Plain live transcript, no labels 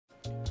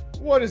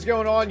What is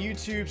going on,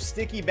 YouTube?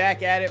 Sticky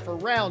back at it for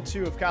round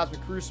 2 of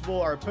Cosmic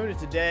Crucible. Our opponent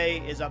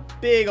today is a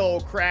big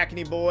old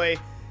Krakeny boy,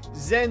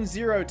 Zen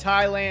Zero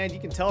Thailand. You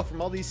can tell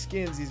from all these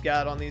skins he's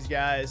got on these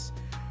guys.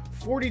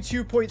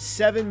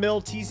 42.7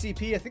 mil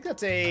TCP. I think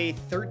that's a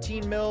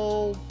 13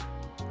 mil,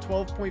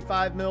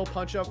 12.5 mil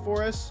punch up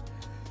for us.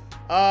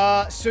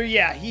 So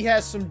yeah, he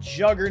has some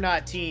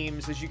juggernaut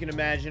teams, as you can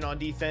imagine, on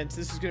defense.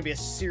 This is going to be a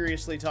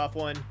seriously tough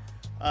one.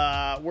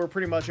 We're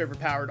pretty much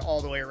overpowered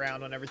all the way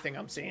around on everything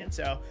I'm seeing.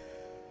 So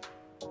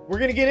we're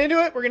going to get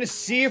into it. We're going to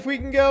see if we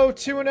can go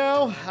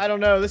 2-0. I don't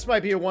know. This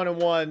might be a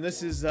 1-1.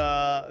 This is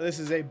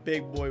a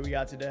big boy we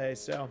got today.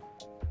 So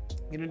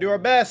going to do our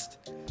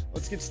best.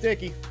 Let's get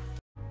sticky.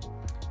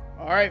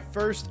 All right,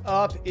 first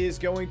up is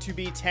going to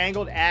be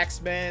Tangled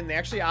Axemen. They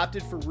actually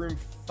opted for room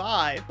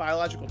 5,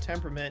 Biological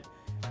Temperament,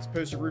 as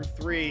opposed to room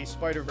 3,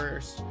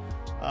 Spider-Verse.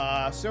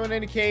 So in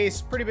any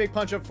case, pretty big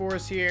punch up for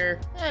us here.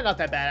 Not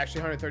that bad,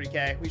 actually,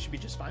 130k. We should be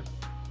just fine.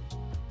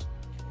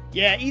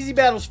 Yeah, easy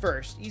battles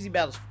first. Easy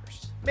battles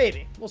first.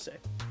 Maybe. We'll see.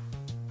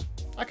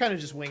 I kind of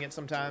just wing it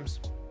sometimes.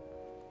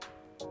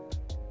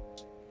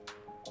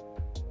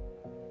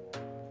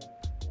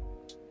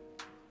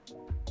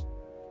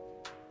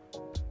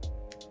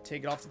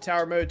 Take it off the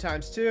tower mode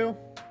 ×2.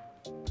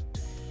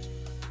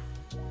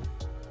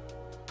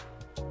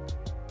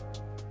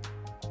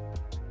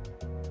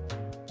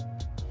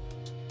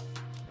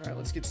 Alright,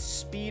 let's get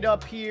speed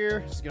up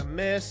here. This is going to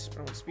miss. I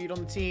don't want speed on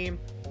the team.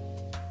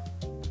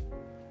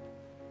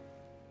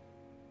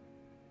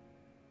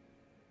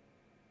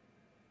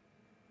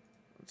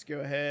 Let's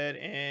go ahead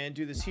and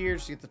do this here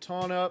just to get the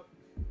taunt up.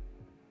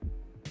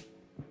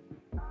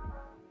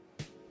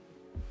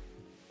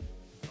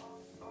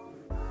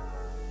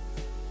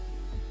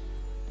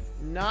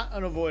 Not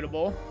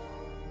unavoidable.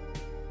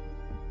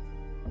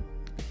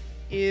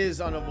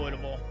 Is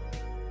unavoidable.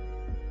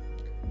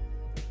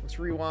 Let's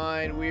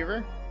rewind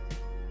Weaver.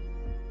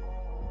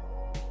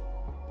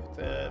 Put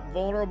the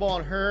vulnerable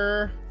on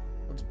her.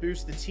 Let's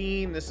boost the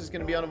team. This is going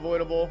to be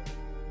unavoidable.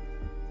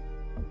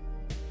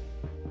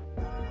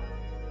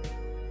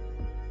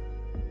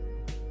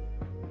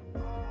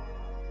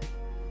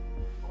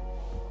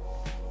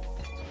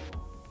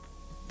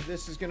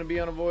 This is going to be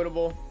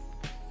unavoidable.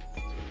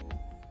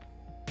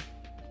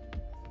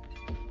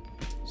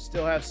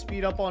 Still have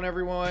speed up on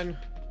everyone.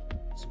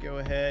 Let's go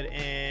ahead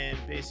and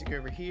basic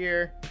over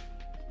here.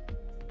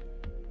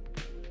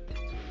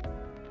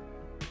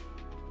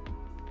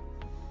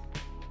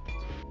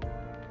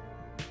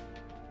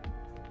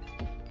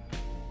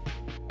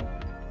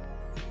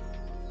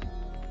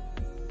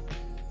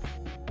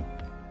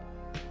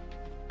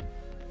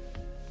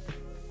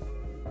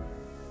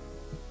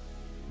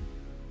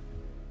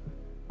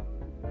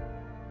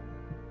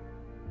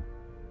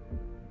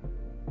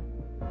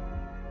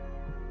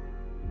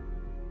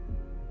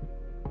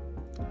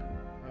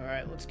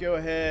 Alright, let's go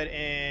ahead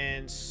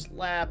and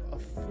slap a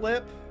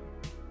flip.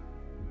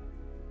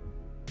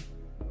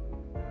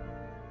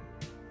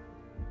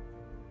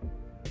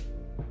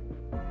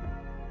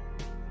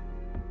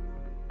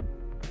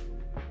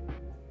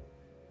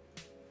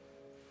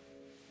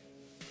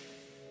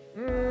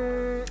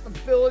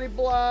 Ability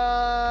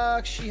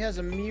block. She has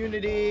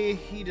immunity.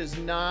 He does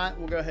not.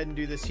 We'll go ahead and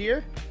do this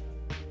here.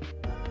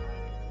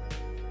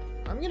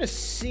 I'm going to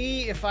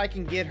see if I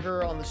can get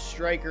her on the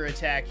striker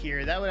attack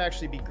here. That would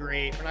actually be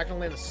great. We're not going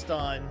to land the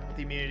stun with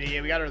the immunity.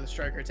 Yeah, we got her on the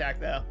striker attack,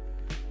 though.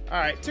 All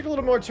right. Took a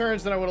little more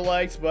turns than I would have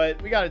liked,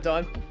 but we got it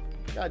done.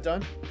 Got it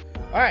done.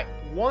 All right.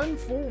 1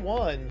 for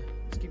 1.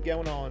 Let's keep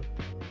going on.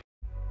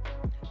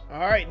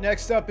 All right.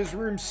 Next up is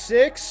room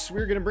 6.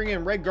 We're going to bring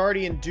in Red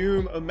Guardian,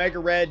 Doom, Omega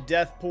Red,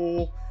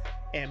 Deathpool,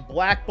 and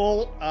Black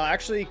Bolt.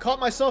 Actually, caught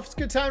myself. It's a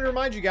good time to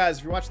remind you guys,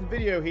 if you're watching the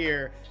video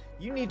here,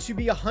 you need to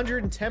be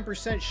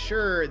 110%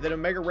 sure that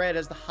Omega Red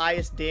has the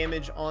highest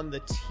damage on the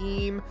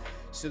team,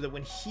 so that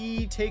when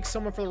he takes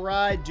someone for the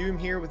ride, Doom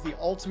here with the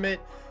ultimate,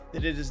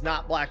 that it is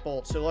not Black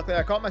Bolt. So luckily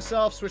I caught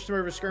myself, switched him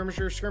over to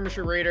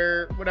Skirmisher,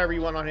 Raider, whatever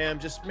you want on him.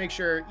 Just make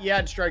sure you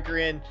add Striker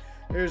in.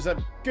 There's a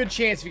good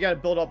chance if you got to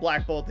build up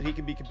Black Bolt that he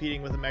can be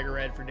competing with Omega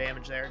Red for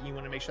damage there. You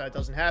want to make sure that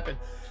doesn't happen.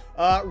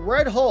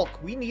 Red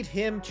Hulk, we need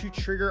him to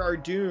trigger our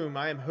Doom.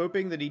 I am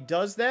hoping that he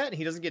does that.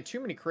 He doesn't get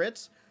too many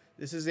crits.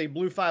 This is a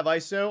blue 5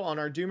 ISO on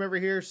our Doom over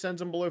here.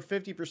 Sends him below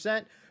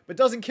 50%, but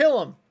doesn't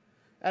kill him.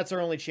 That's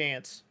our only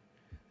chance.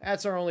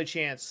 That's our only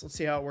chance. Let's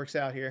see how it works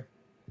out here.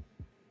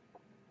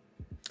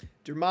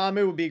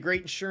 Dormammu would be a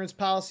great insurance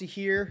policy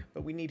here,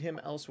 but we need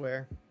him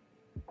elsewhere.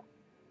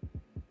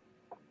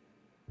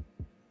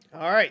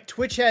 All right,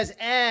 Twitch has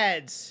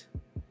ads.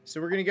 So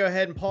we're going to go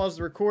ahead and pause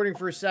the recording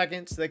for a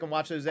second so they can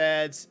watch those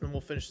ads, and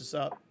we'll finish this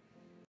up.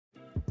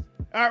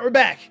 All right, we're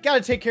back. Got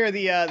to take care of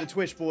the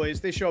Twitch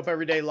boys. They show up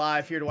every day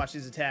live here to watch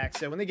these attacks.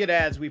 So when they get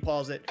ads, we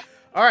pause it.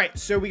 All right,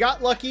 so we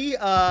got lucky.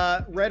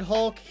 Red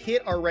Hulk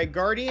hit our Red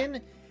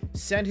Guardian.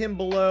 Sent Doom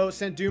below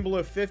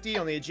 50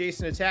 on the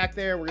adjacent attack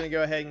there. We're going to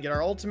go ahead and get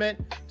our ultimate.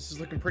 This is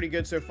looking pretty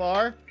good so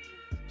far.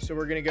 So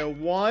we're going to go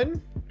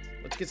 1.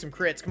 Let's get some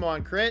crits. Come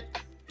on, crit.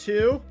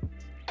 2.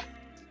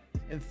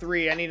 And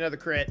 3. I need another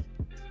crit.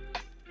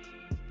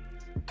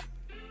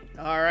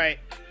 All right,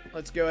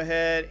 let's go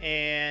ahead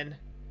and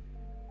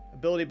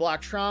ability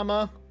block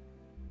trauma.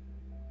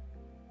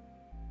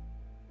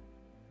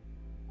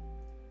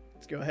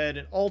 Let's go ahead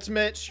and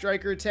ultimate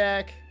striker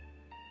attack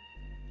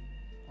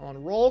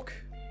on Rolk.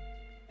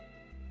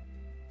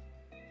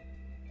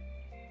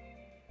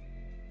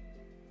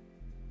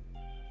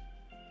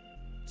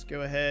 Let's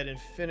go ahead and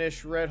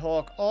finish Red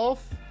Hawk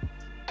off.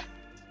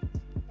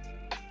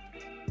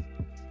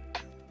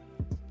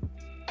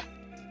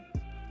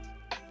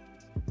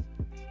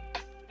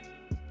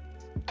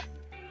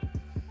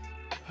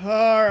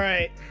 All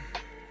right.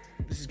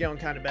 This is going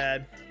kind of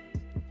bad.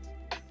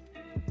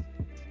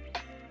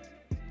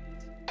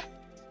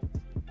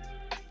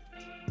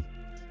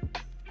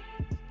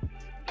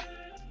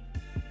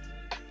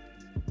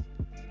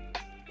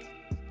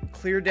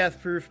 Clear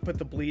death proof, put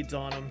the bleeds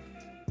on him.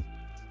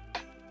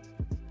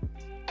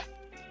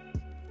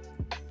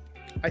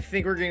 I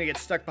think we're going to get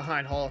stuck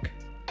behind Hulk.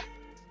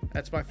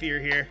 That's my fear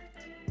here.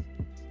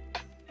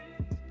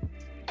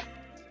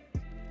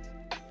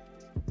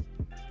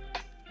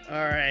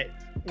 Alright.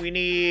 We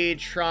need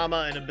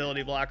trauma and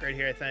ability block right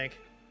here, I think.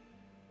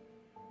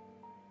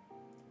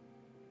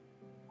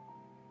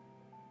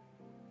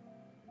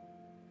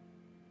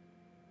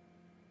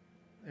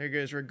 There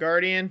goes Red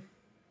Guardian.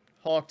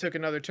 Hulk took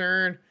another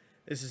turn.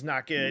 This is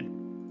not good.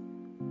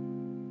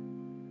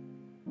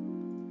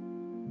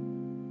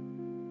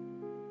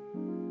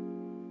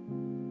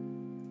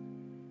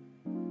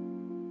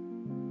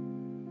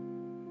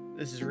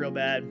 This is real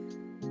bad.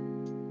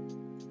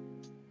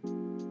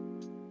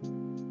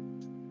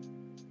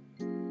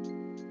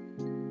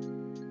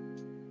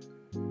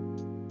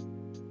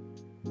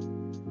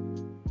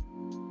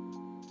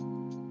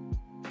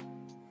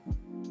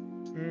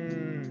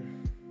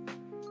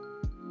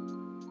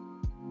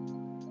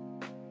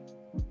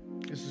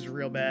 This is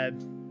real bad.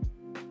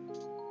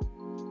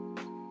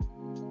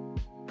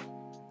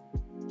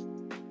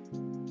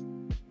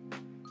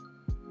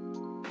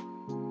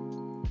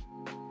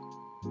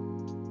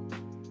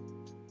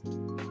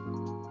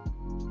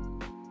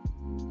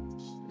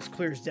 This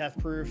clears death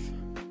proof.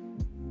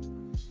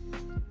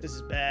 This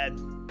is bad.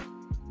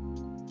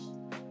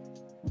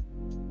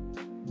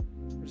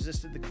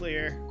 Resisted the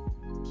clear.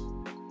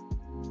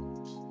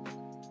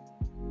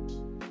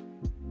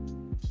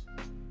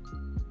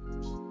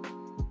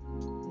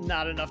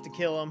 Not enough to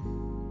kill him.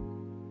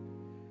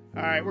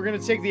 All right, we're going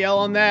to take the L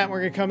on that. We're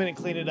going to come in and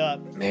clean it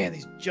up. Man,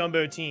 these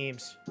jumbo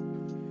teams.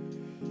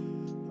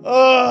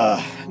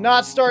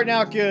 Not starting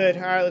out good.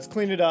 All right, let's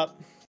clean it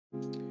up.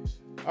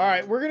 All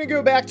right, we're going to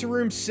go back to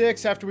room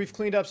 6 after we've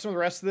cleaned up some of the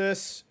rest of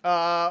this.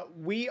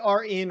 We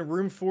are in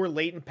room 4,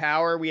 latent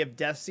power. We have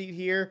Death Seat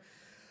here.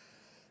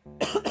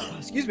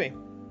 Excuse me.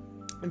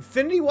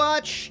 Infinity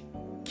Watch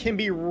can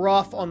be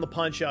rough on the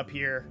punch up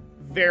here.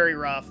 Very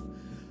rough.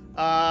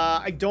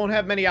 I don't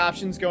have many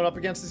options going up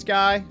against this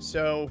guy,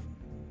 so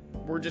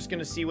we're just going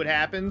to see what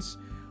happens.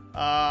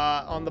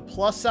 On the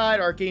plus side,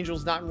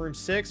 Archangel's not in room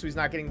 6, so he's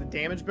not getting the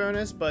damage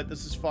bonus, but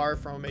this is far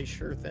from a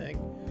sure thing.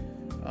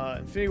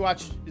 Infinity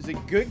Watch is a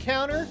good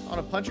counter on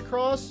a punch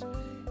across,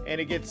 and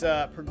it gets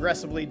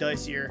progressively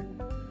dicier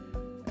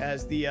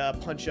as the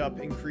punch up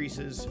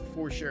increases,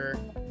 for sure.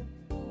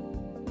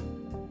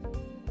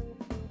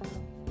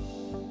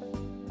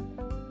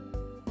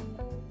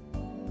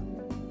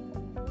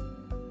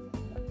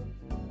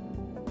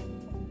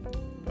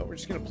 We're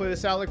just going to play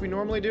this out like we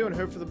normally do and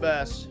hope for the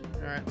best.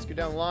 Alright, let's go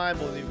down the line,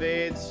 blow the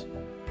evades.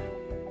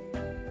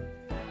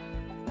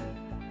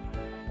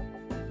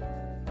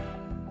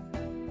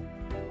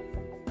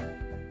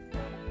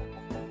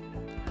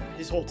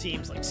 His whole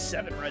team's like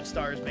 7 red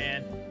stars,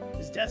 man.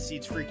 His Death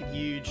Seat's freaking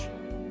huge.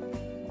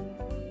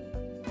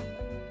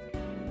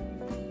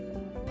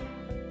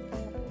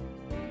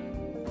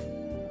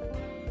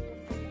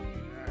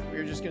 Alright,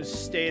 we're just going to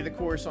stay the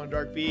course on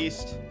Dark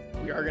Beast.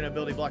 We are going to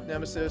ability block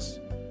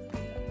Nemesis.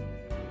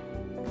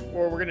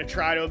 Or we're going to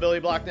try to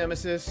ability block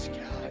Nemesis.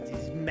 God,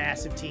 these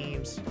massive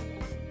teams.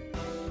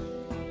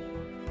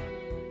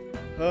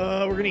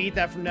 We're going to eat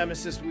that from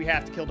Nemesis, but we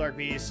have to kill Dark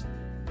Beast.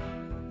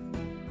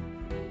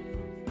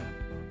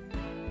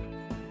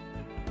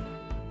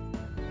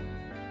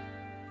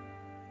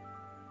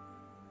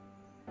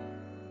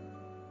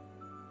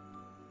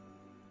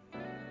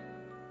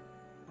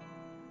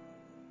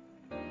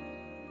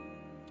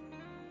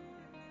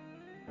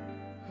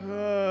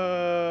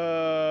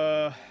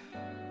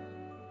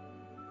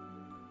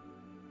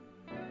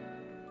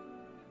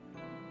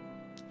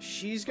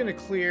 She's going to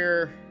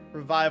clear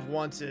Revive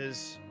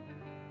Once's,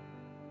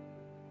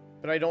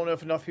 but I don't know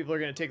if enough people are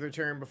going to take their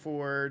turn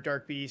before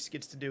Dark Beast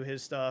gets to do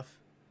his stuff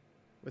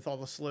with all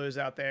the slows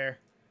out there.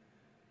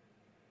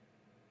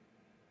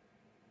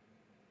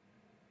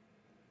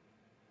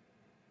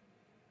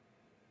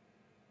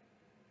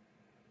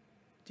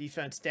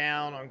 Defense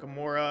down on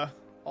Gamora.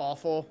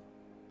 Awful.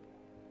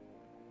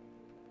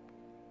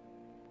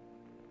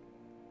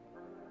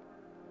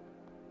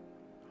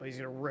 Oh, he's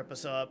going to rip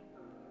us up.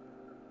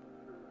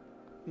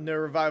 No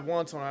Revive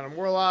Once on Adam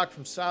Warlock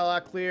from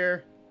Psylocke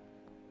clear.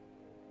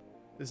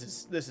 This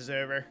is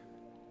over.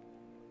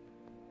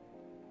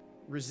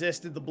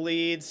 Resisted the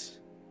bleeds.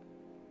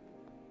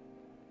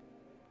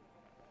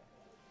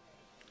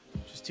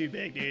 Just too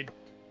big, dude.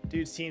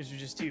 Dude's teams are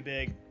just too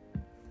big.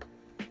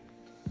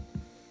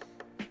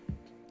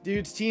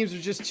 Dude's teams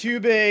are just too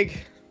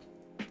big.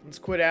 Let's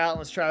quit out and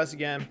let's try this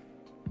again.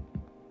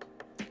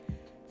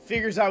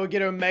 Figures I would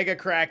get a Mega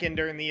Kraken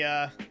during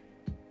the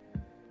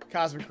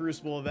Cosmic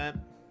Crucible event.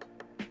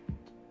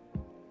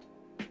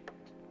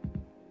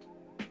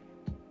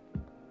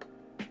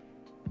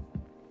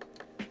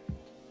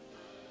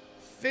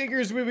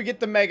 Figures we would get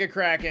the Mega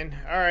Kraken.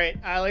 All right,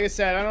 like I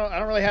said, I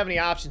don't really have any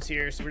options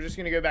here, so we're just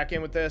gonna go back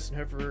in with this and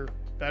hope for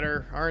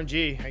better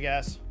RNG, I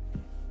guess.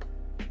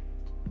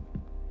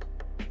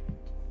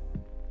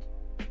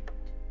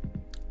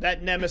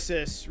 That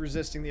Nemesis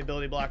resisting the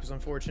ability block was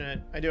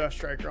unfortunate. I do have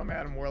Striker on my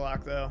Adam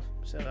Warlock though,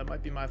 so that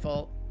might be my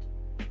fault.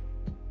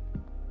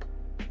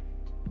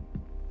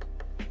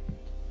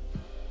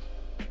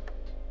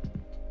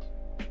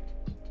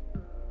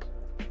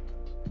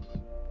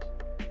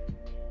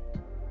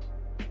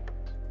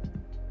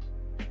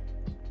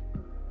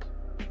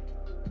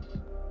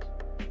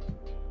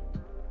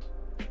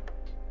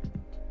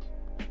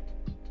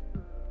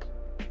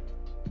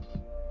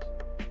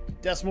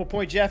 Decimal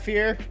point Jeff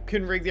here.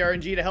 Couldn't rig the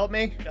RNG to help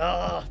me.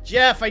 Oh,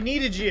 Jeff, I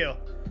needed you.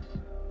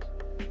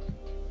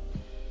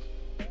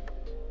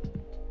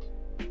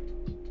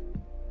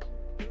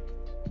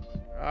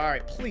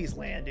 Alright, please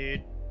land,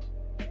 dude.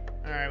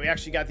 Alright, we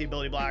actually got the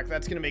ability block.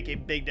 That's going to make a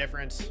big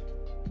difference.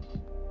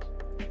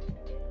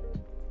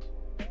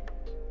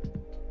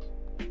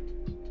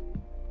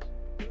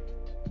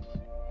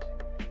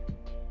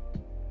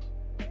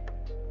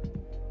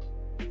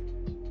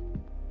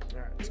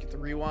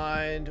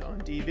 Rewind on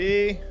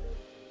DB.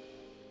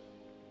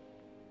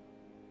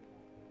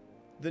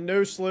 The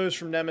no slows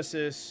from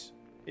Nemesis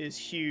is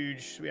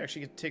huge. We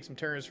actually get to take some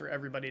turns for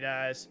everybody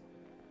dies.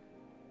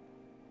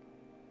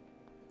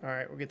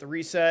 Alright, we'll get the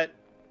reset.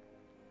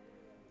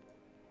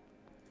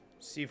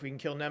 See if we can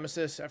kill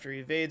Nemesis after he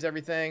evades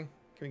everything.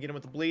 Can we get him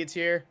with the bleeds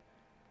here?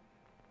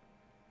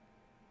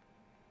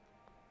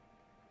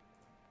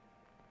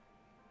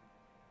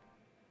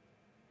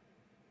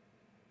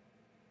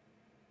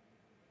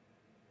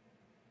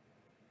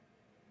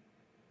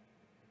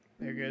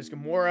 There goes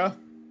Gamora.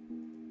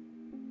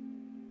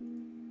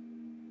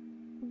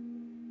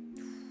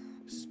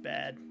 This is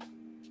bad.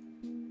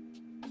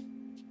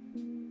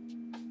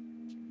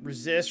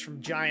 Resist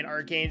from Giant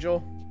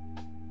Archangel.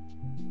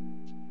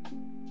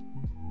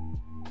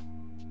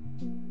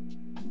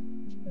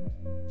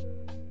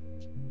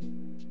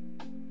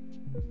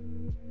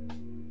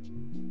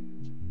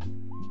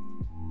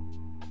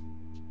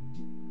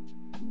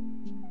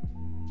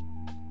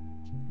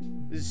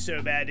 This is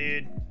so bad,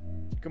 dude.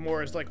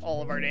 Gamora is like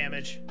all of our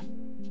damage.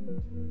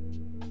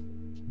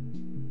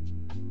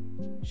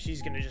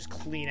 She's gonna just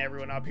clean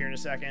everyone up here in a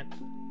second.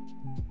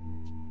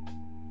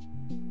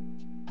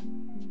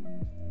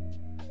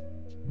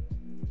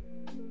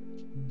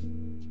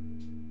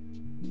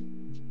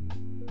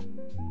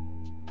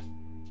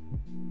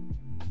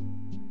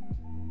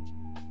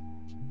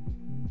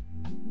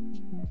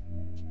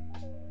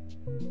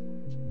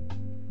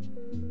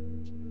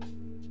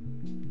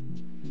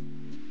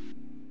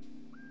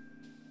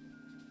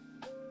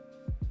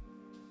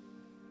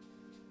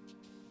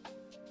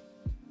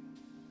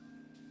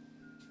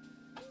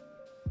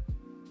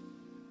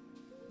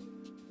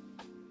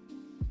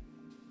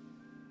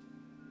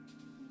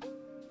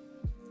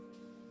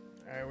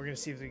 Alright, we're gonna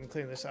see if we can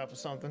clean this up with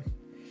something.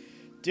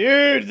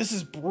 Dude, this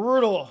is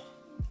brutal.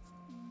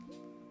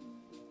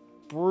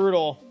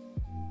 Brutal.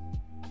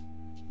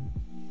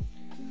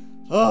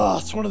 Oh,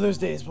 it's one of those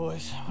days,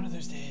 boys. One of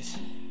those days.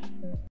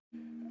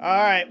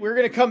 Alright, we're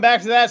gonna come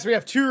back to that. So we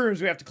have 2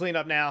 rooms we have to clean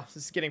up now.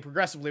 This is getting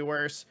progressively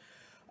worse.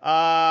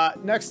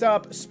 Next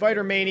up,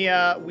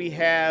 Spider-Mania. We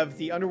have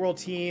the Underworld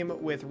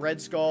team with Red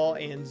Skull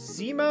and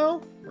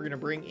Zemo. We're gonna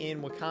bring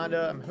in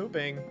Wakanda. I'm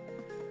hoping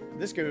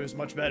this goes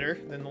much better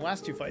than the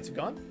last 2 fights have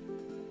gone.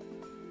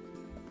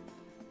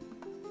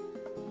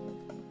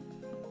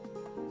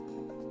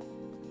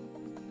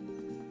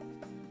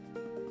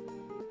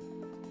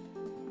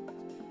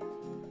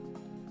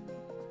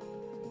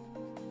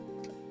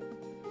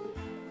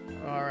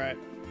 All right.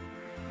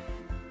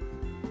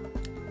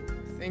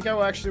 I think I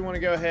will actually want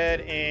to go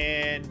ahead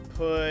and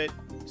put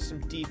some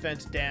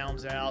defense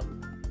downs out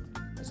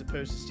as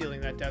opposed to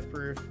stealing that death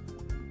proof.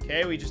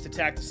 Okay, we just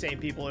attacked the same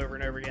people over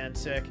and over again.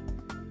 Sick.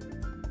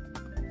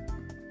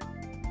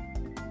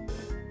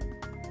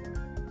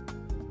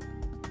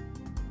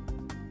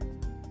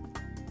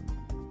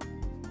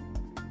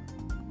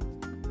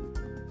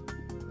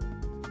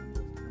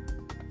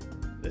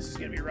 This is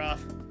gonna be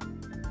rough.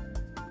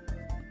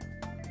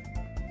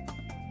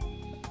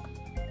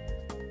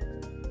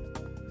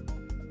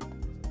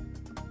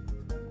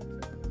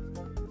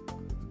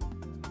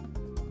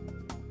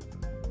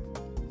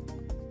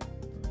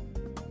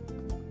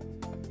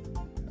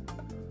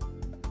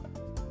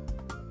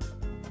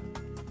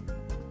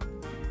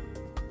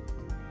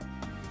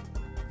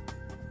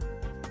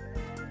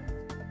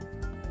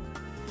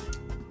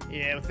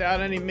 Yeah,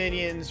 without any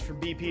minions for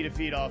BP to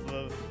feed off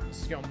of,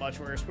 this is going much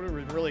worse. Would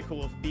have been really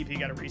cool if BP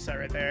got a reset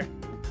right there.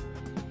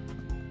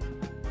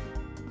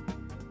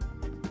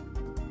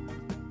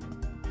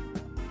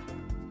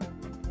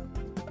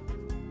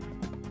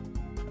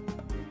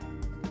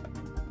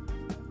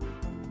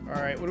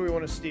 Alright, what do we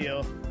want to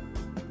steal?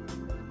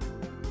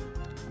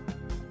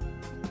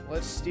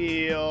 Let's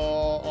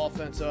steal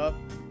offense up.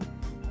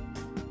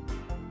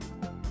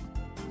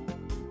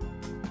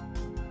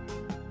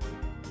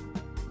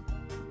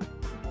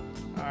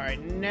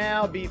 Alright,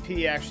 now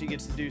BP actually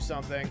gets to do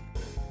something.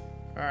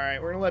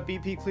 Alright, we're going to let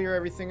BP clear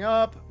everything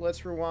up.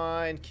 Let's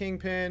rewind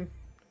Kingpin.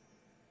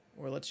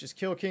 Or let's just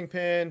kill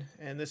Kingpin.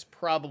 And this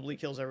probably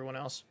kills everyone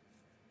else.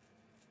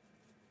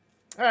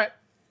 Alright, a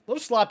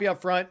little sloppy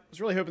up front. I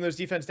was really hoping those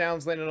defense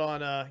downs landed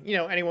on, you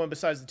know, anyone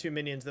besides the 2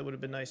 minions that would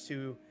have been nice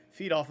to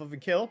feed off of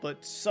and kill.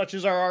 But such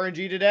is our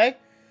RNG today.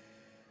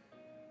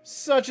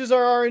 Such is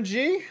our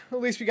RNG. At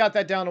least we got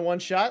that down to 1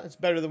 shot. That's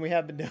better than we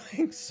have been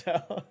doing.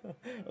 So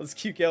let's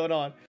keep going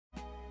on.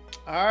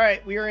 All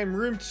right, we are in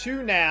room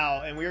 2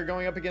 now, and we are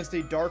going up against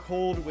a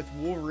Darkhold with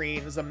Wolverine.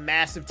 This is a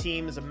massive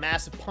team. This is a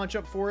massive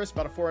punch-up for us,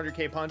 about a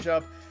 400k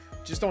punch-up.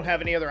 Just don't have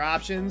any other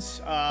options.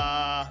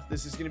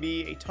 This is going to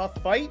be a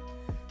tough fight.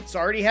 This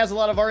already has a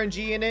lot of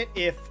RNG in it.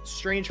 If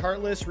Strange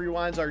Heartless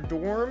rewinds our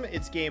Dorm,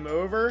 it's game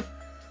over.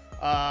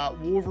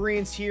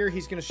 Wolverine's here.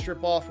 He's going to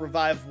strip off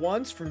Revive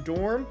once from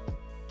Dorm.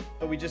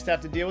 But we just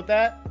have to deal with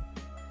that.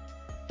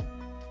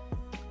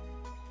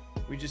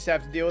 We just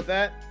have to deal with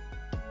that.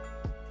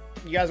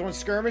 You guys want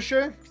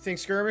Skirmisher? You think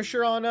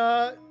Skirmisher on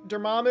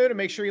Dormammu to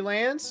make sure he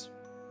lands?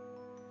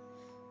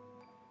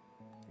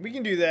 We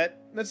can do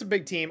that. That's a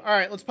big team. All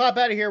right, let's pop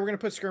out of here. We're going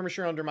to put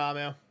Skirmisher on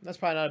Dormammu. That's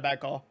probably not a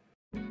bad call.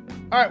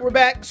 All right, we're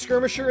back.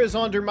 Skirmisher is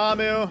on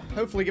Dormammu.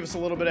 Hopefully give us a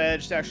little bit of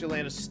edge to actually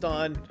land a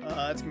stun.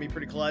 That's going to be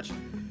pretty clutch.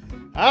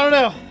 I don't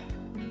know.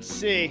 Let's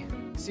see.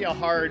 Let's see how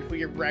hard we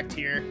get wrecked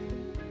here.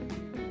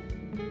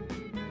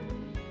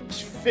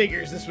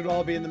 Figures this would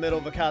all be in the middle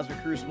of a Cosmic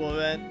Crucible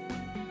event.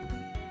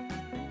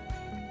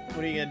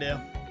 What are you gonna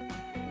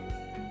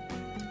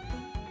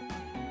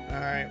do?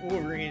 Alright,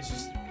 Wolverine's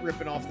just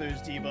ripping off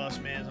those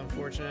debuffs, man. It's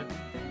unfortunate.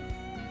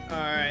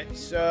 Alright,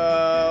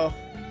 so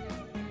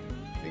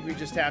I think we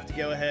just have to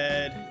go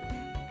ahead.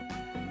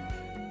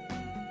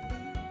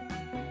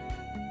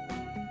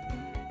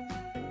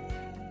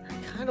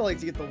 I kinda like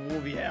to get the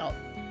Wolvie out.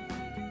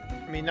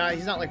 I mean,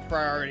 he's not like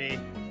priority.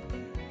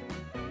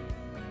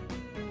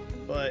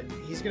 But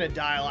he's going to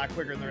die a lot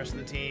quicker than the rest of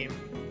the team.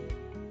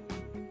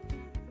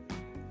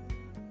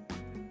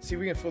 Let's see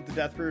if we can flip the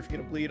Death Proof, get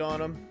a bleed on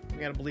him. We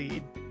got a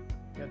bleed.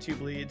 We got 2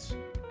 bleeds.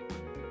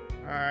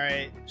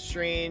 Alright,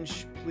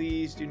 Strange,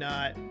 please do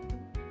not.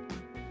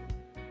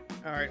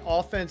 Alright,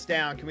 offense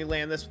down. Can we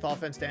land this with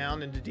offense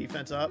down into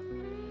defense up?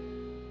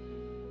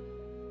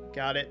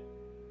 Got it.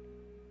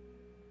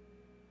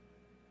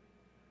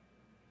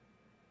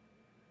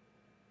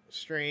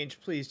 Strange,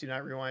 please do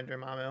not rewind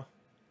Dormammu.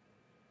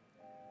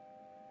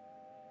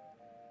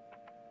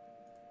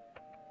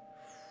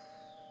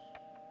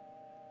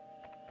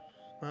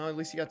 Well, at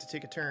least he got to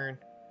take a turn.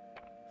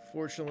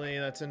 Fortunately,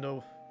 that's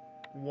into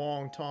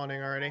Wong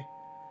taunting already.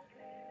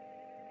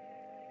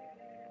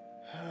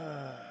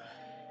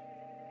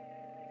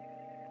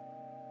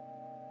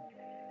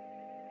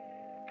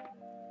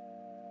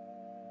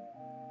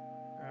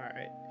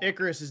 Alright,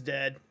 Icarus is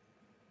dead.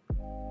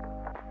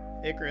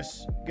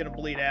 Icarus gonna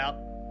bleed out.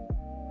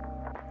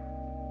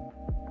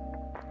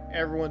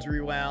 Everyone's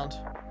rewound.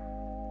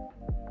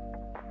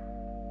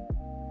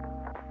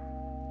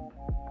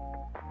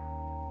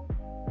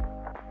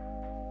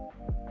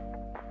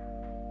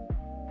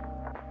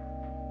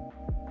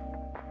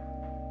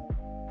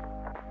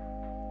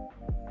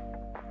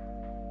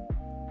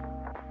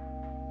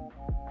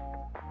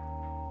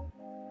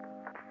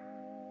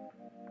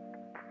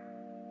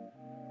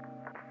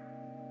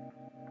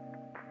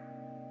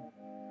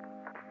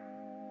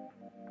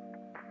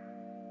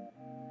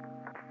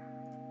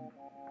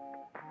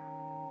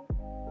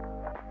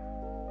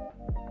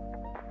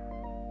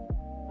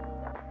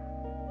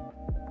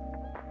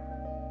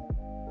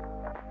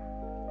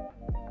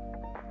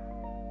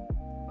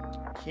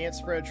 Can't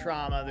spread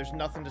trauma. There's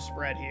nothing to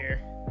spread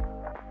here.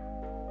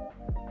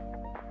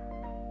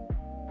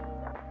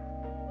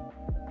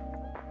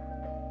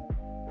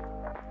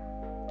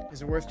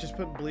 Is it worth just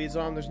putting bleeds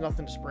on? There's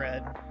nothing to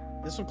spread.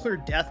 This will clear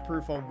Death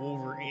Proof on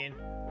Wolverine.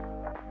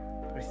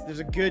 But there's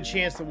a good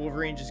chance that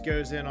Wolverine just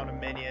goes in on a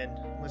minion.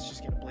 Let's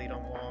just get a bleed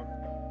on Wong.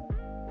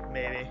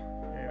 Maybe.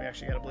 Maybe we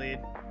actually got a bleed.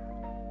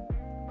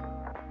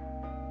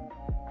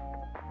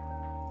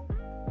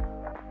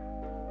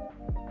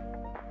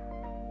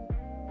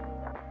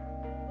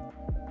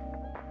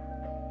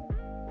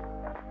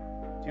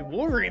 Dude,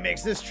 Wolverine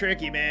makes this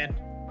tricky, man.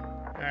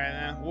 Alright,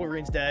 now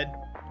Wolverine's dead.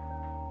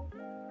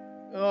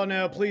 Oh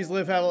no, please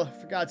live, Hela.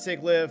 For God's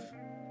sake, live.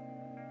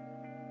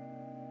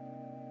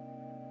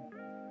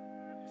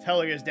 If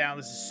Hela goes down,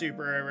 this is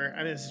super over.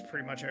 I mean, this is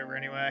pretty much over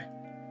anyway.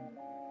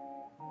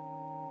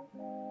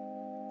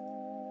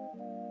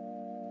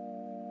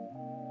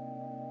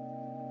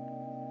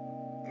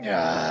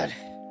 God.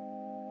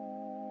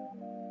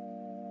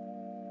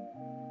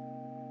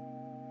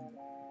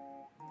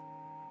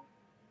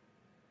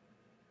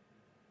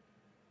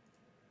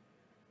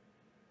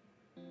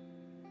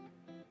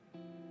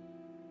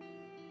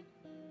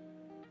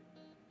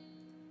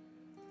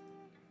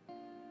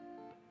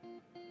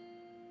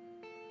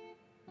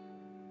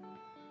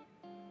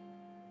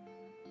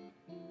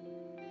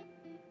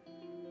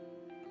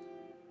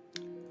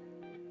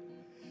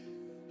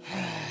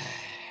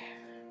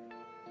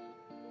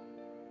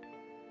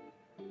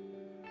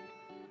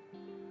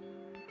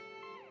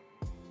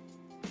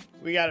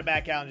 We gotta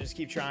back out and just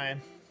keep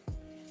trying.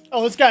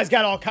 Oh, this guy's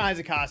got all kinds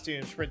of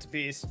costumes, Prince of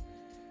Peace.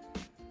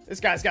 This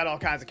guy's got all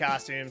kinds of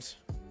costumes.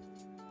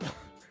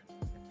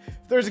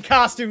 If there's a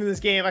costume in this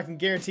game, I can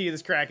guarantee you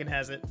this Kraken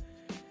has it.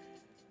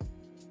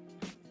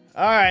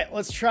 Alright,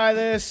 let's try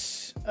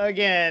this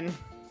again.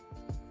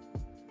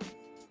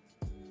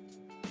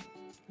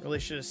 Really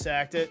should have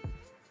sacked it.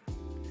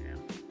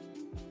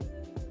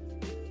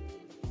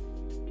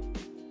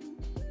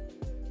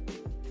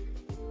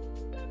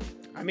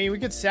 I mean, we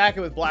could sack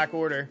it with Black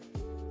Order.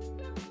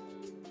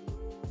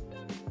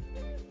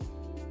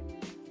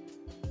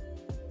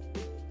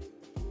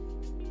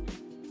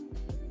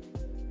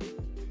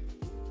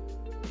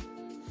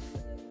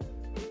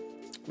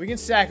 We can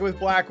sack it with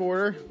Black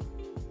Order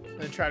and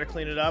then try to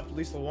clean it up. At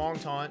least the long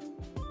taunt.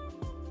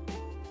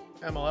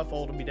 MLF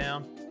hold will be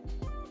down.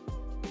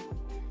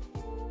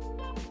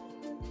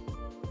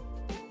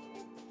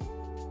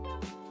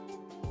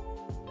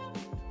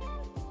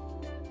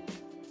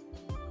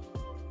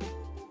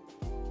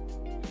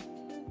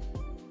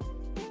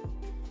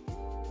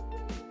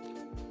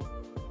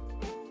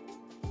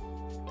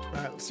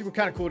 Alright, let's see what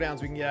kind of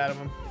cooldowns we can get out of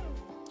him.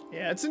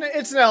 Yeah, it's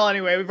an L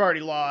anyway. We've already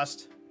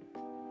lost.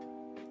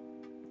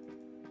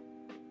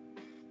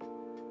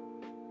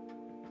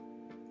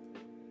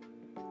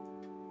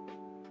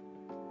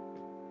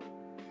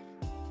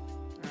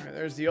 Alright,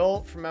 there's the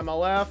ult from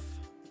MLF.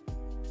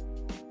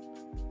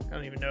 I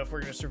don't even know if we're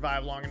going to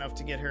survive long enough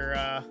to get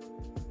her,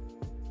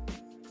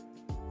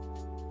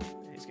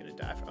 He's going to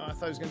die. Oh, I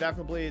thought he was going to die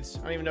from the bleeds.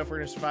 I don't even know if we're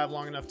going to survive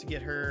long enough to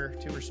get her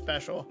to her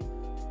special.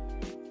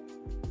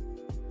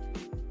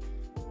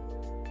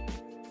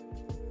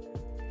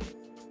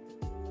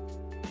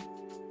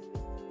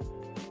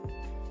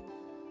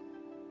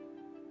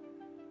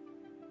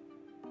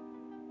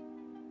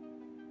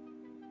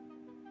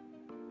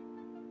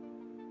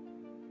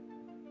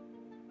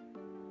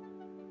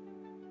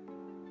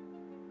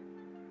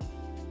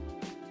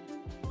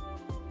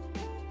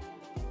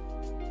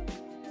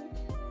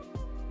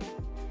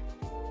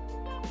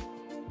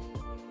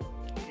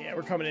 Yeah,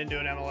 we're coming into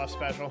an MLF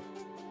special.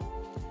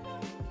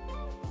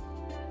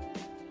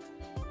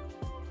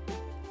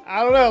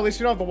 I don't know. At least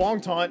we don't have the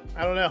Wong taunt.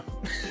 I don't know.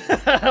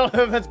 I don't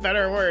know if that's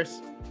better or worse.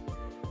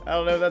 I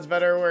don't know if that's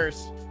better or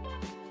worse.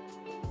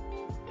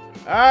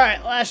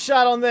 Alright, last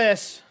shot on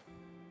this.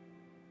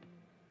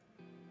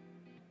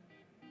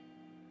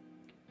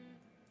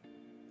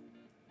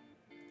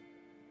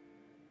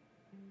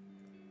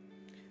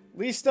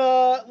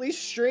 At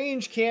least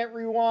Strange can't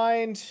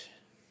rewind.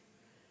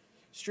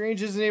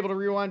 Strange isn't able to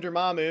rewind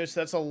Dormammu, so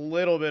that's a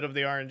little bit of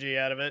the RNG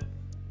out of it,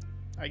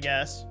 I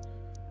guess.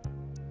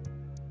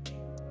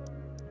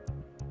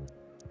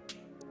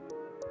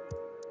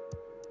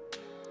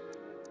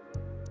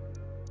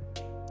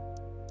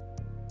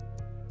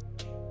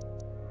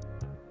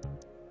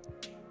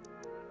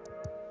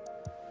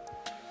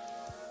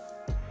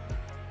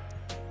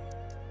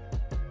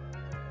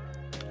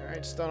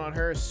 Alright, stun on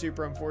her is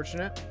super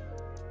unfortunate.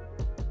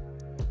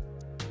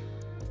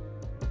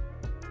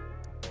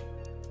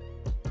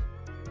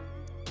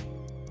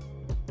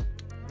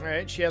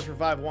 Alright, she has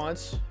revive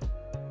once.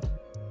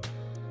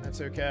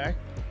 That's okay.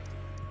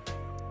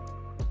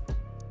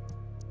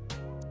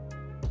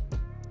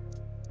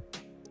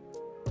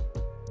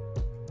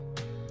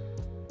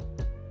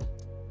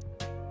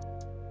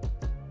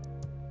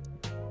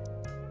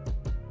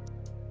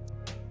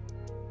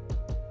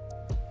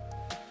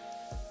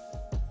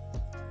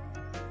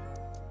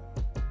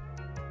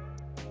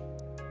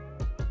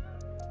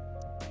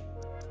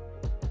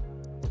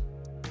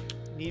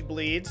 Need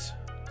bleeds.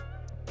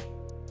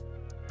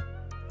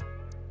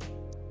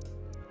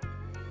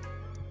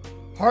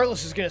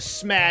 Heartless is going to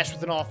smash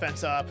with an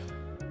offense up.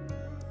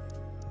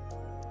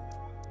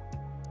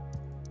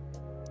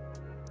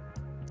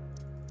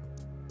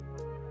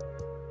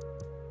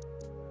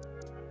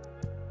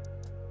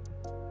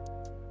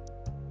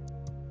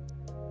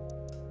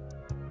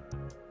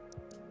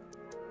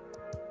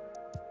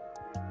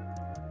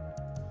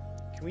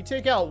 Can we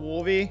take out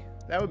Wolvie?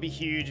 That would be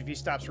huge if he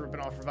stops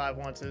ripping off revive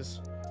onces.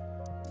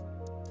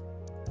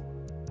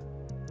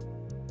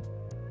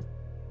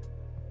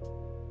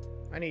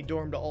 I need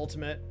Dorm to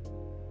ultimate.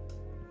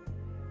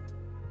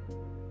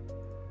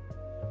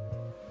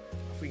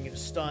 If we can get a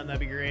stun, that'd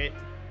be great.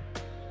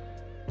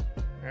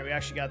 Alright, we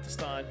actually got the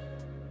stun.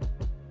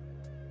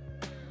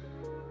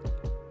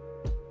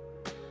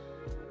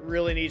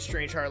 Really need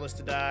Strange Heartless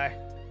to die.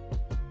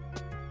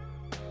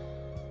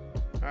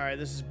 Alright,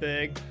 this is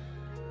big.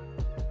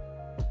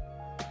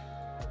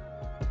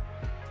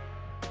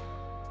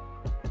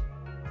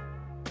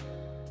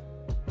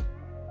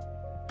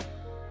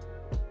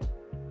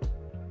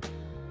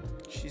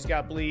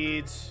 got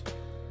bleeds.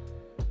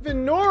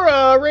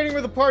 Venora rating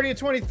with a party of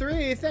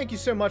 23. Thank you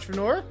so much,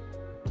 Venora.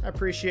 I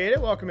appreciate it.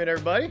 Welcome in,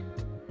 everybody.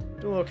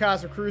 Doing a little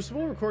Cosmic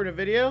Crucible, recording a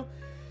video.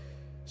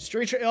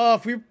 Straight. Oh,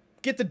 if we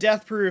get the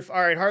death proof.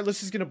 All right,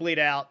 Heartless is going to bleed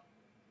out.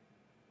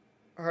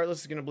 Heartless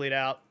is going to bleed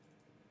out.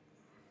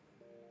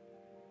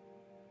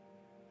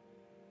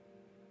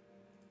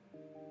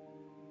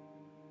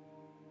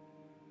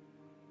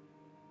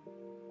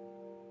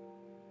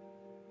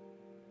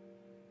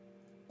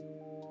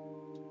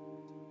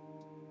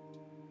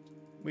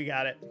 We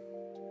got it.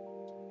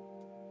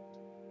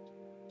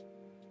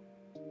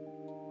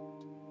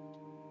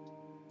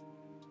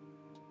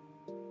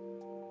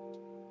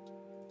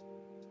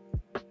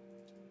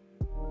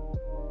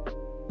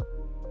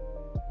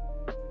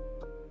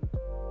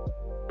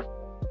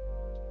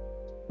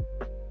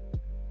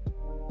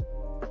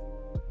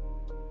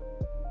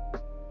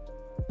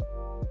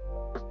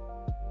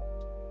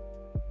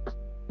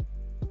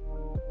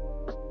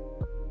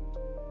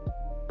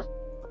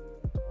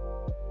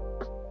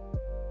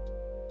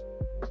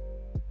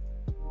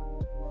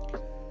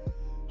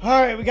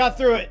 Alright, we got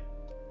through it.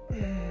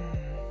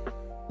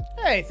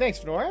 Hey, thanks,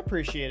 Fedora. I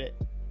appreciate it.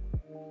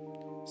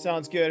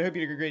 Sounds good. I hope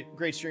you did a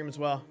great stream as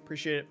well.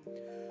 Appreciate it.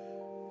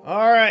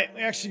 Alright,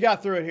 we actually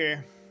got through it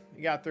here.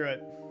 We got through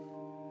it.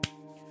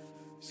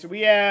 So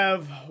we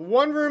have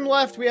one room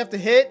left we have to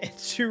hit and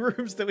 2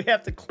 rooms that we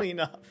have to clean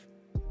up.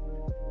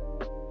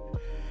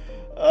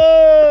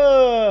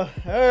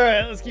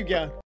 Alright, let's keep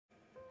going.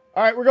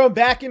 Alright, we're going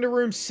back into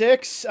room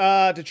 6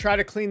 to try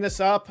to clean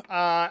this up.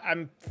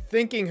 I'm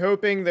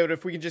hoping that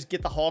if we can just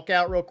get the Hulk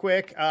out real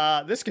quick,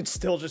 this can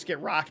still just get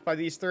rocked by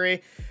these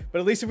 3. But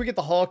at least if we get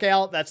the Hulk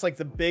out, that's like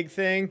the big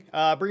thing.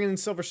 Bringing in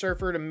Silver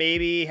Surfer to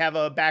maybe have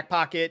a back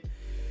pocket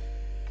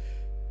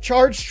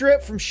charge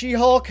strip from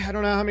She-Hulk. I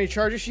don't know how many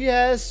charges she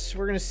has.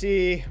 We're gonna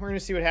see. We're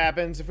gonna see what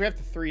happens. If we have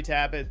to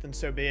 3-tap it, then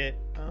so be it.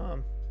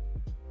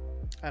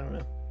 I don't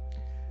know.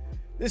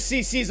 This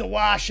CC's a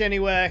wash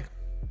anyway.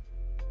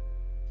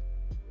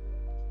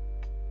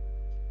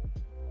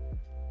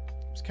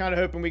 Kind of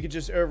hoping we could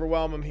just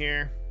overwhelm him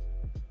here.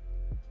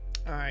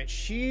 All right,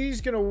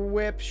 she's gonna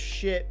whip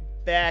shit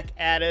back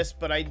at us,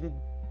 but I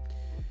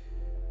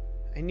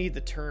need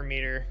the turn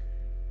meter.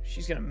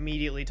 She's gonna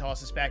immediately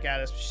toss us back at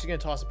us. She's gonna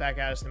toss it back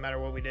at us no matter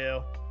what we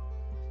do.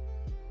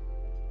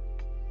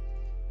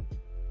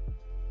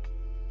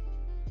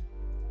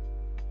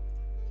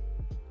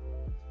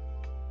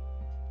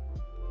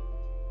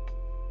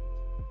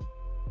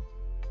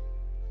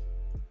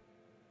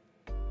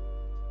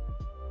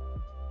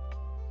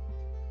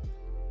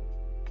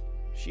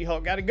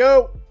 She-Hulk gotta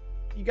go.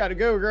 You gotta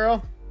go,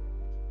 girl.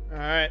 All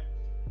right.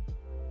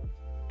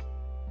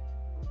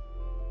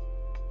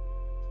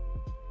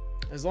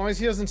 As long as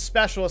he doesn't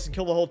special us and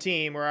kill the whole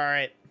team, we're all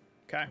right.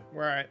 Okay,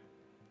 we're all right.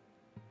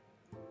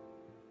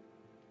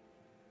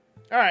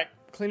 All right,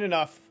 clean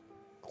enough.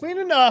 Clean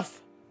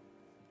enough.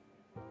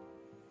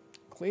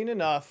 Clean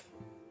enough.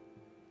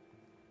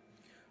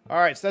 All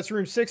right, so that's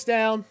room 6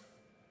 down.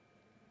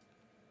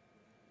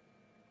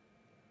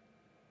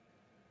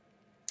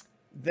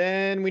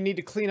 Then we need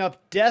to clean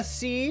up Death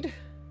Seed.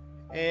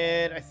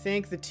 And I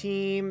think the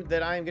team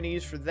that I'm going to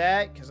use for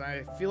that, because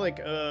I feel like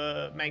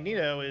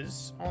Magneto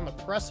is on the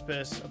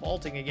precipice of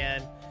ulting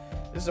again.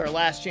 This is our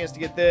last chance to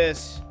get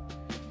this.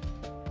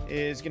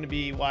 Is going to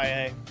be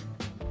YA.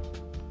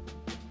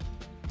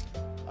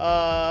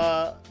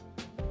 How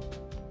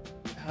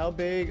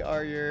big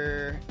are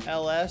your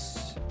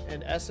LS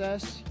and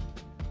SS?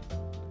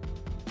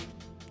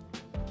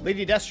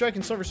 Lady Deathstrike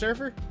and Silver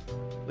Surfer?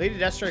 Lady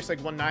Deathstrike's like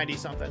 190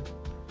 something.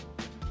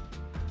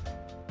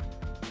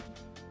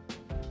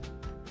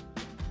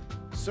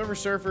 Silver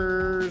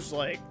Surfer's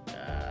like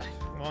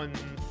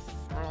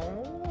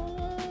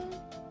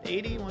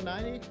 180,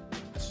 190.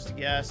 That's just a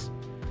guess.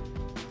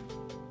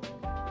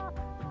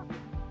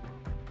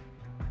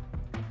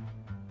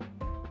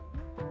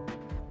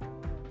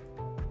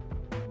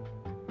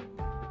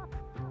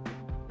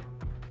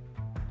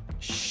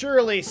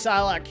 Surely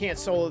Psylocke can't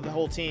solo the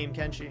whole team,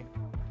 can she?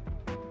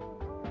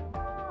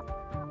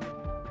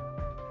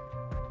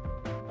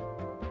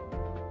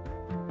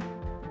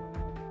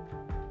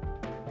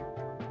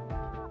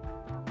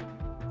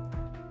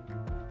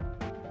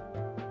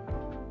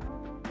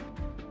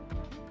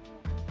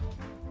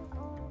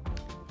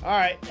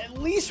 Alright, at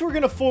least we're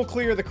gonna full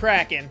clear the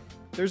Kraken.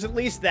 There's at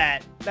least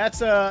that.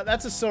 That's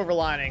a silver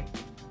lining.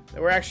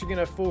 That we're actually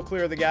gonna full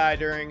clear the guy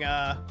during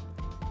the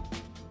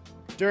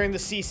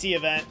CC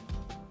event.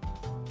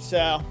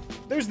 So,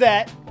 there's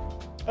that.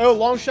 Oh,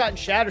 Longshot and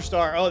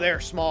Shatterstar. Oh, they're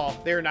small.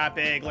 They're not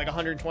big. Like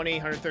 120,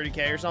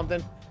 130k or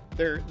something.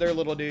 They're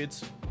little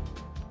dudes.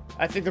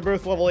 I think they're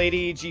both level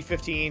 80,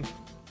 G15. I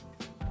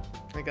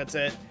think that's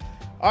it.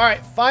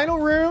 Alright, final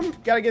room.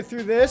 Gotta get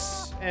through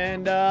this.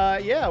 And,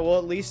 yeah, we'll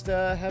at least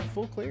have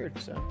full cleared.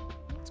 So,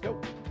 let's go.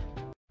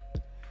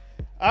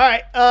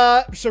 Alright,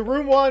 so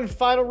room 1,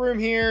 final room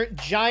here.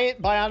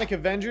 Giant Bionic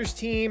Avengers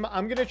team.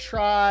 I'm gonna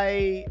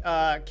try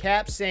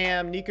Cap,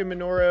 Sam, Nico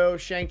Minoru,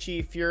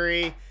 Shang-Chi,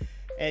 Fury,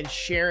 and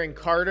Sharon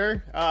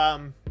Carter.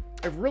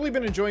 I've really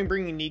been enjoying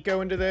bringing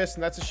Nico into this,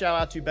 and that's a shout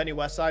out to Benny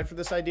Westside for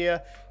this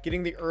idea.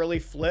 Getting the early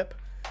flip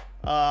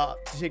to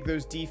take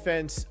those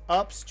defense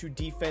ups to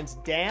defense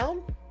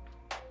down.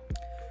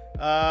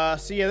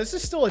 So yeah, this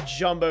is still a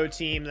jumbo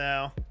team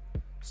though.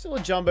 Still a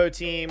jumbo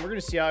team. We're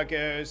gonna see how it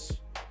goes.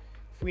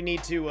 If we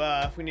need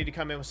to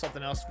come in with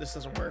something else, if this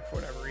doesn't work for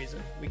whatever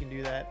reason, we can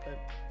do that.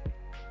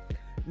 But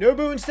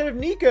Nobu instead of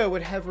Nico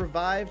would have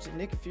revived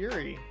Nick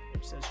Fury,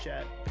 says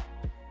chat.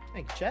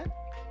 Thank you, chat.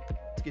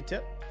 That's a good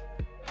tip.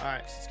 All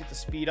right, so let's get the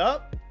speed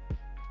up.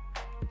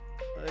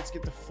 Let's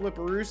get the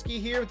flipperooski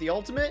here with the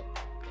ultimate.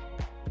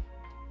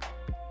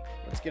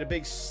 Let's get a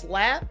big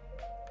slap.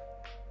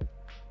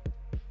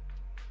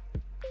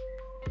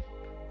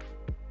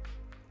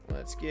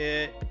 Let's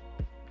get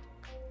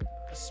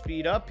a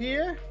speed up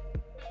here.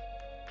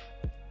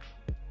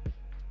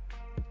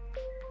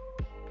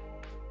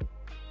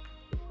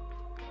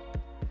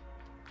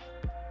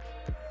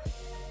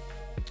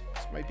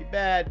 This might be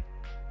bad.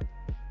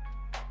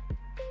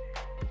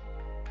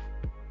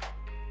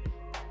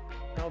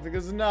 I don't think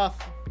this is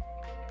enough.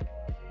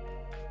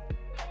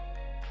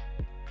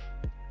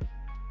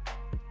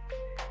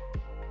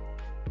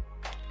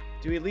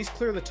 Do we at least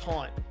clear the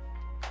taunt?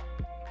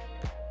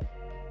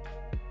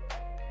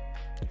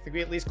 I think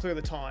we at least clear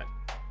the taunt.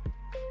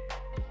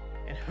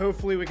 And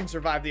hopefully we can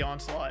survive the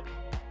onslaught.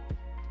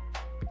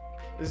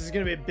 This is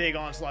going to be a big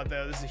onslaught,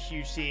 though. This is a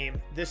huge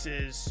team. This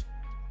is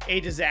a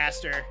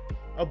disaster.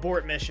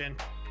 Abort mission.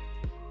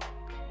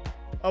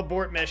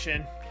 Abort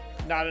mission.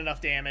 Not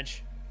enough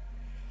damage.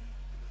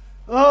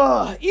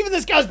 Oh, even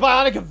this guy's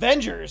Bionic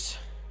Avengers.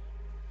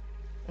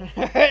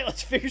 Alright,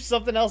 let's figure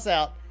something else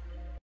out.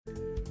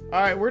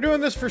 Alright, we're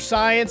doing this for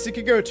science. It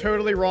could go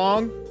totally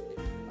wrong.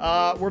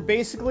 We're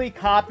basically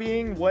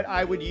copying what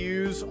I would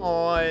use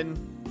on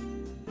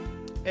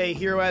a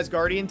Hero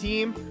Asgardian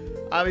team.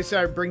 Obviously,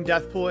 I would bring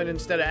Deathpool in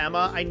instead of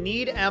Emma. I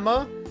need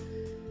Emma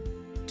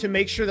to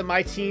make sure that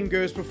my team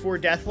goes before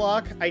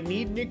Deathlock. I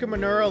need Nico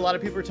Minoru. A lot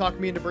of people are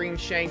talking me into bringing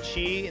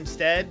Shang-Chi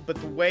instead, but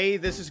the way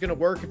this is going to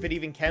work, if it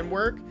even can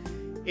work,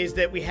 is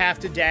that we have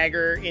to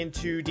dagger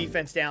into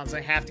defense downs.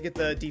 I have to get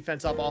the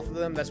defense up off of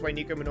them. That's why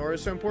Nico Minoru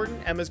is so important.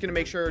 Emma's going to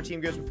make sure our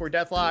team goes before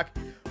Deathlock.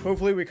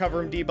 Hopefully we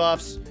cover him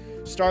debuffs.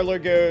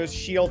 Star-Lord goes.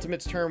 She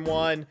ultimates turn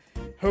 1.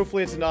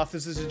 Hopefully it's enough.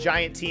 This is a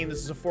giant team. This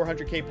is a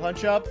 400k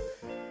punch-up.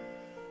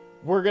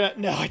 We're gonna...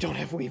 No, I don't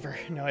have Weaver.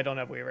 No, I don't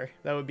have Weaver.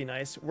 That would be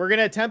nice. We're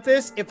gonna attempt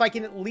this. If I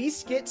can at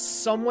least get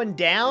someone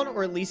down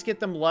or at least get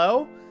them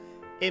low,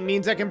 it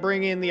means I can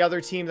bring in the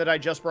other team that I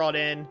just brought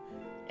in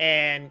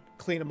and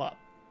clean them up.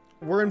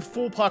 We're in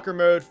full pucker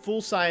mode,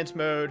 full science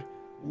mode.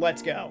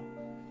 Let's go.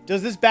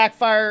 Does this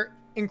backfire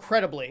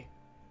incredibly?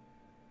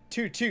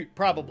 Toot toot,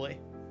 probably.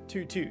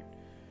 Toot toot.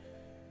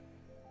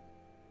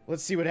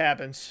 Let's see what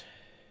happens.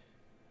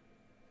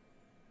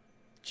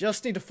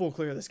 Just need to full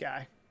clear this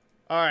guy.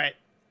 All right.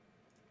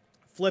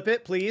 Flip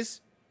it, please.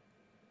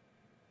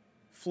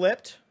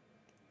 Flipped.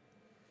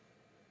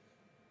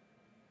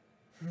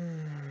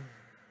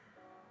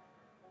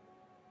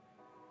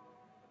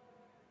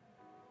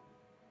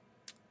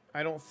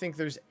 I don't think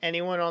there's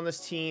anyone on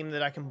this team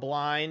that I can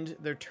blind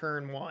their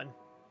turn 1.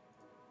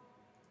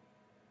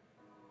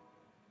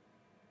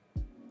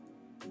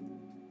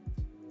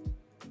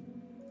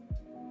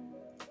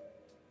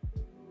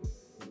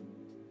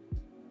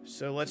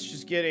 So let's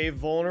just get a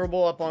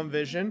vulnerable up on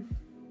vision.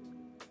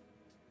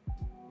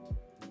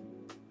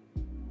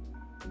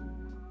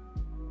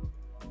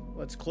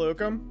 Let's cloak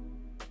him.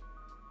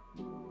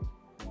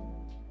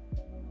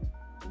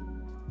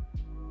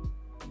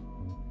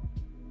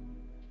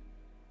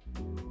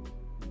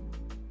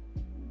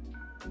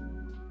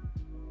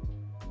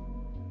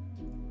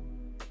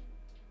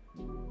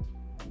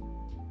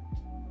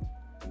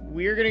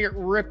 We're gonna get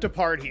ripped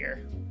apart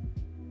here.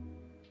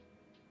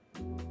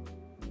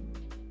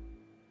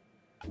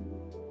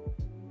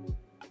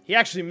 He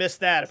actually missed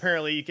that.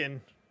 Apparently you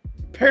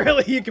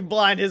can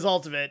blind his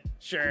ultimate.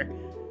 Sure.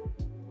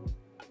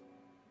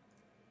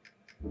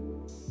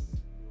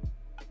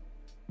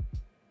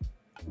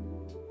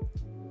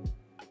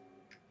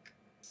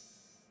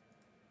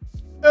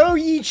 Oh,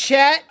 ye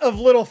chat of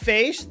little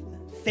faith.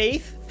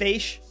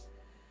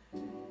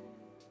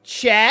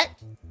 Chat.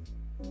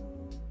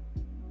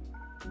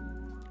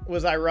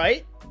 Was I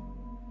right?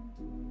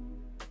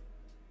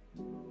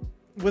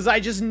 Was I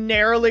just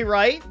narrowly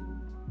right?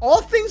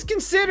 All things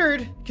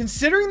considered,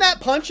 considering that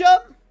punch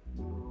up,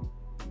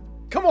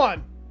 come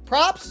on,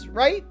 props,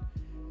 right?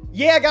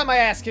 Yeah, I got my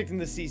ass kicked in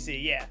the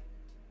CC, yeah.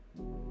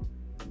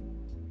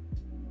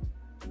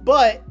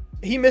 But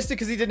he missed it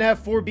because he didn't have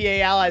 4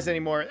 BA allies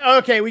anymore.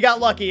 Okay, we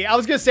got lucky. I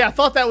was gonna say I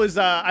thought that was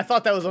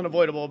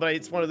unavoidable, but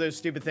it's one of those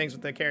stupid things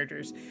with the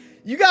characters.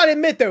 You gotta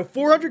admit though,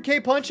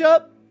 400k punch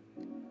up,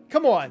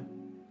 come on.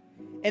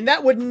 And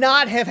that would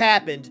not have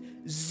happened.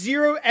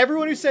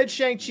 Everyone who said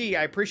Shang-Chi,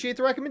 I appreciate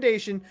the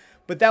recommendation,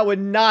 but that would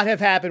not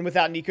have happened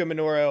without Nico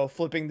Minoru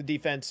flipping the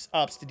defense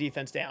ups to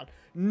defense down.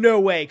 No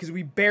way, because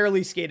we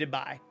barely skated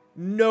by.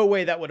 No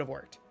way that would have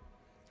worked.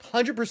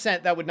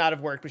 100% that would not have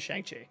worked with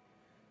Shang-Chi.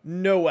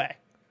 No way.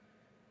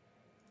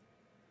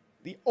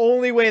 The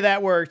only way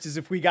that worked is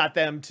if we got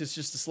them to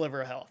just a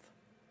sliver of health.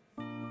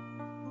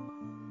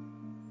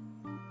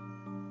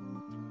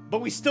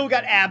 But we still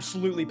got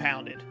absolutely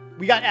pounded.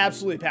 We got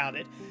absolutely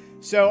pounded.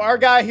 So our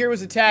guy here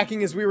was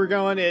attacking as we were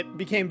going. It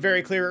became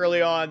very clear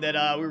early on that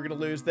we were going to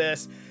lose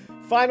this.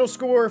 Final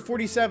score,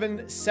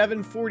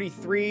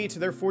 47-743 to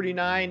their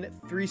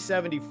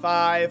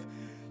 49-375.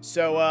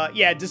 So,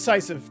 yeah,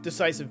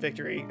 decisive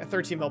victory. A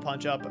 13 mil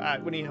punch up.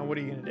 What are you going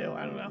to do?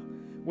 I don't know.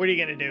 What are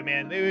you going to do,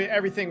 man?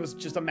 Everything was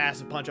just a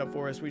massive punch up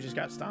for us. We just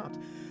got stomped.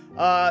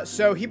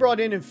 So he brought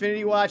in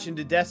Infinity Watch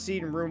into Death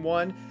Seed in room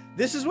 1.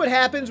 This is what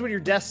happens when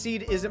your Death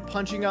Seed isn't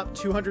punching up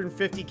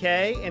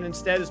 250k and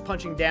instead is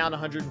punching down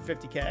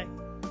 150k.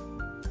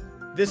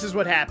 This is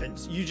what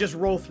happens. You just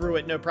roll through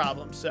it, no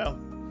problem. So,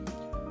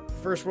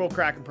 first world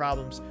Kraken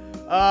problems.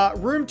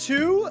 Room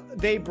 2,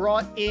 they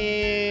brought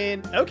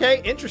in...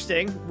 Okay,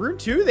 interesting. Room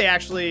 2, they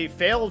actually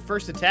failed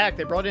first attack.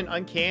 They brought in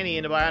Uncanny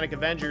into Bionic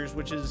Avengers,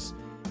 which is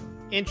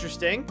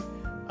interesting.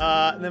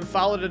 And then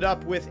followed it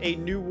up with a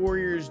New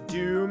Warriors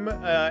Doom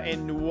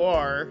and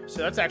Noir. So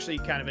that's actually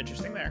kind of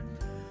interesting there.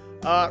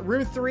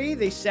 Room 3,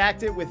 they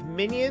sacked it with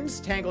Minions,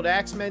 Tangled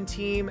X-Men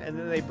team, and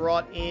then they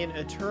brought in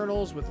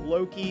Eternals with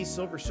Loki,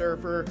 Silver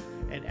Surfer,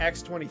 and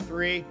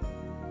X-23.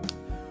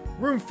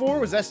 Room 4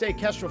 was S.A.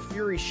 Kestrel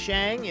Fury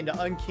Shang into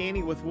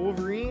Uncanny with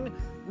Wolverine.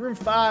 Room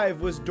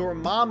 5 was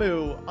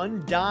Dormammu,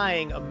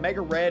 Undying,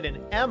 Omega Red, and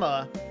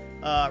Emma.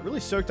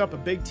 Really soaked up a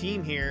big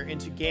team here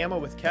into Gamma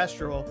with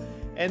Kestrel.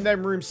 And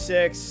then Room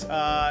 6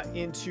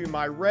 into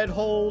my Red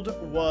Hold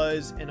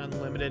was an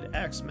Unlimited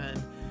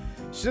X-Men.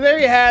 So there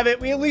you have it.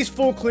 We at least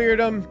full cleared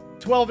them.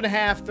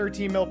 12.5,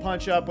 13 mil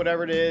punch up,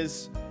 whatever it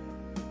is.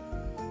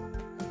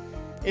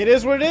 It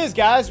is what it is,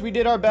 guys. We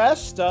did our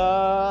best.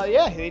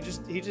 Yeah, he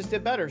just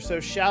did better. So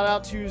shout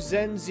out to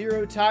Zen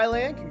Zero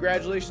Thailand.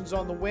 Congratulations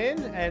on the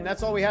win. And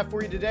that's all we have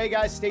for you today,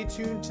 guys. Stay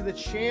tuned to the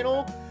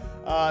channel.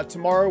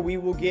 Tomorrow we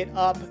will get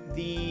up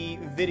the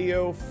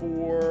video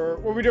for...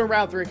 Well, we're doing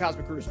round 3 of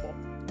Cosmic Crucible.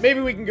 Maybe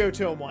we can go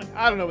 2-1.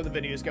 I don't know when the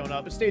video is going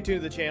up, but stay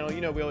tuned to the channel.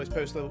 You know we always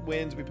post the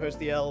wins, we post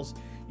the L's.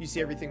 You see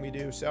everything we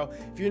do. So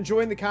if you're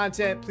enjoying the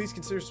content, please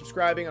consider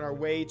subscribing on our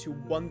way to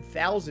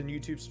 1,000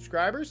 YouTube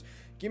subscribers.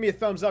 Give me a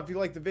thumbs up if you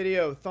like the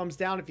video. Thumbs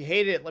down if you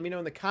hated it. Let me know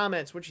in the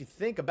comments what you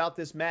think about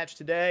this match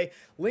today.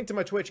 Link to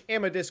my Twitch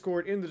and my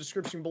Discord in the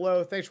description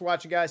below. Thanks for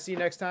watching, guys. See you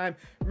next time.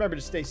 Remember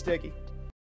to stay sticky.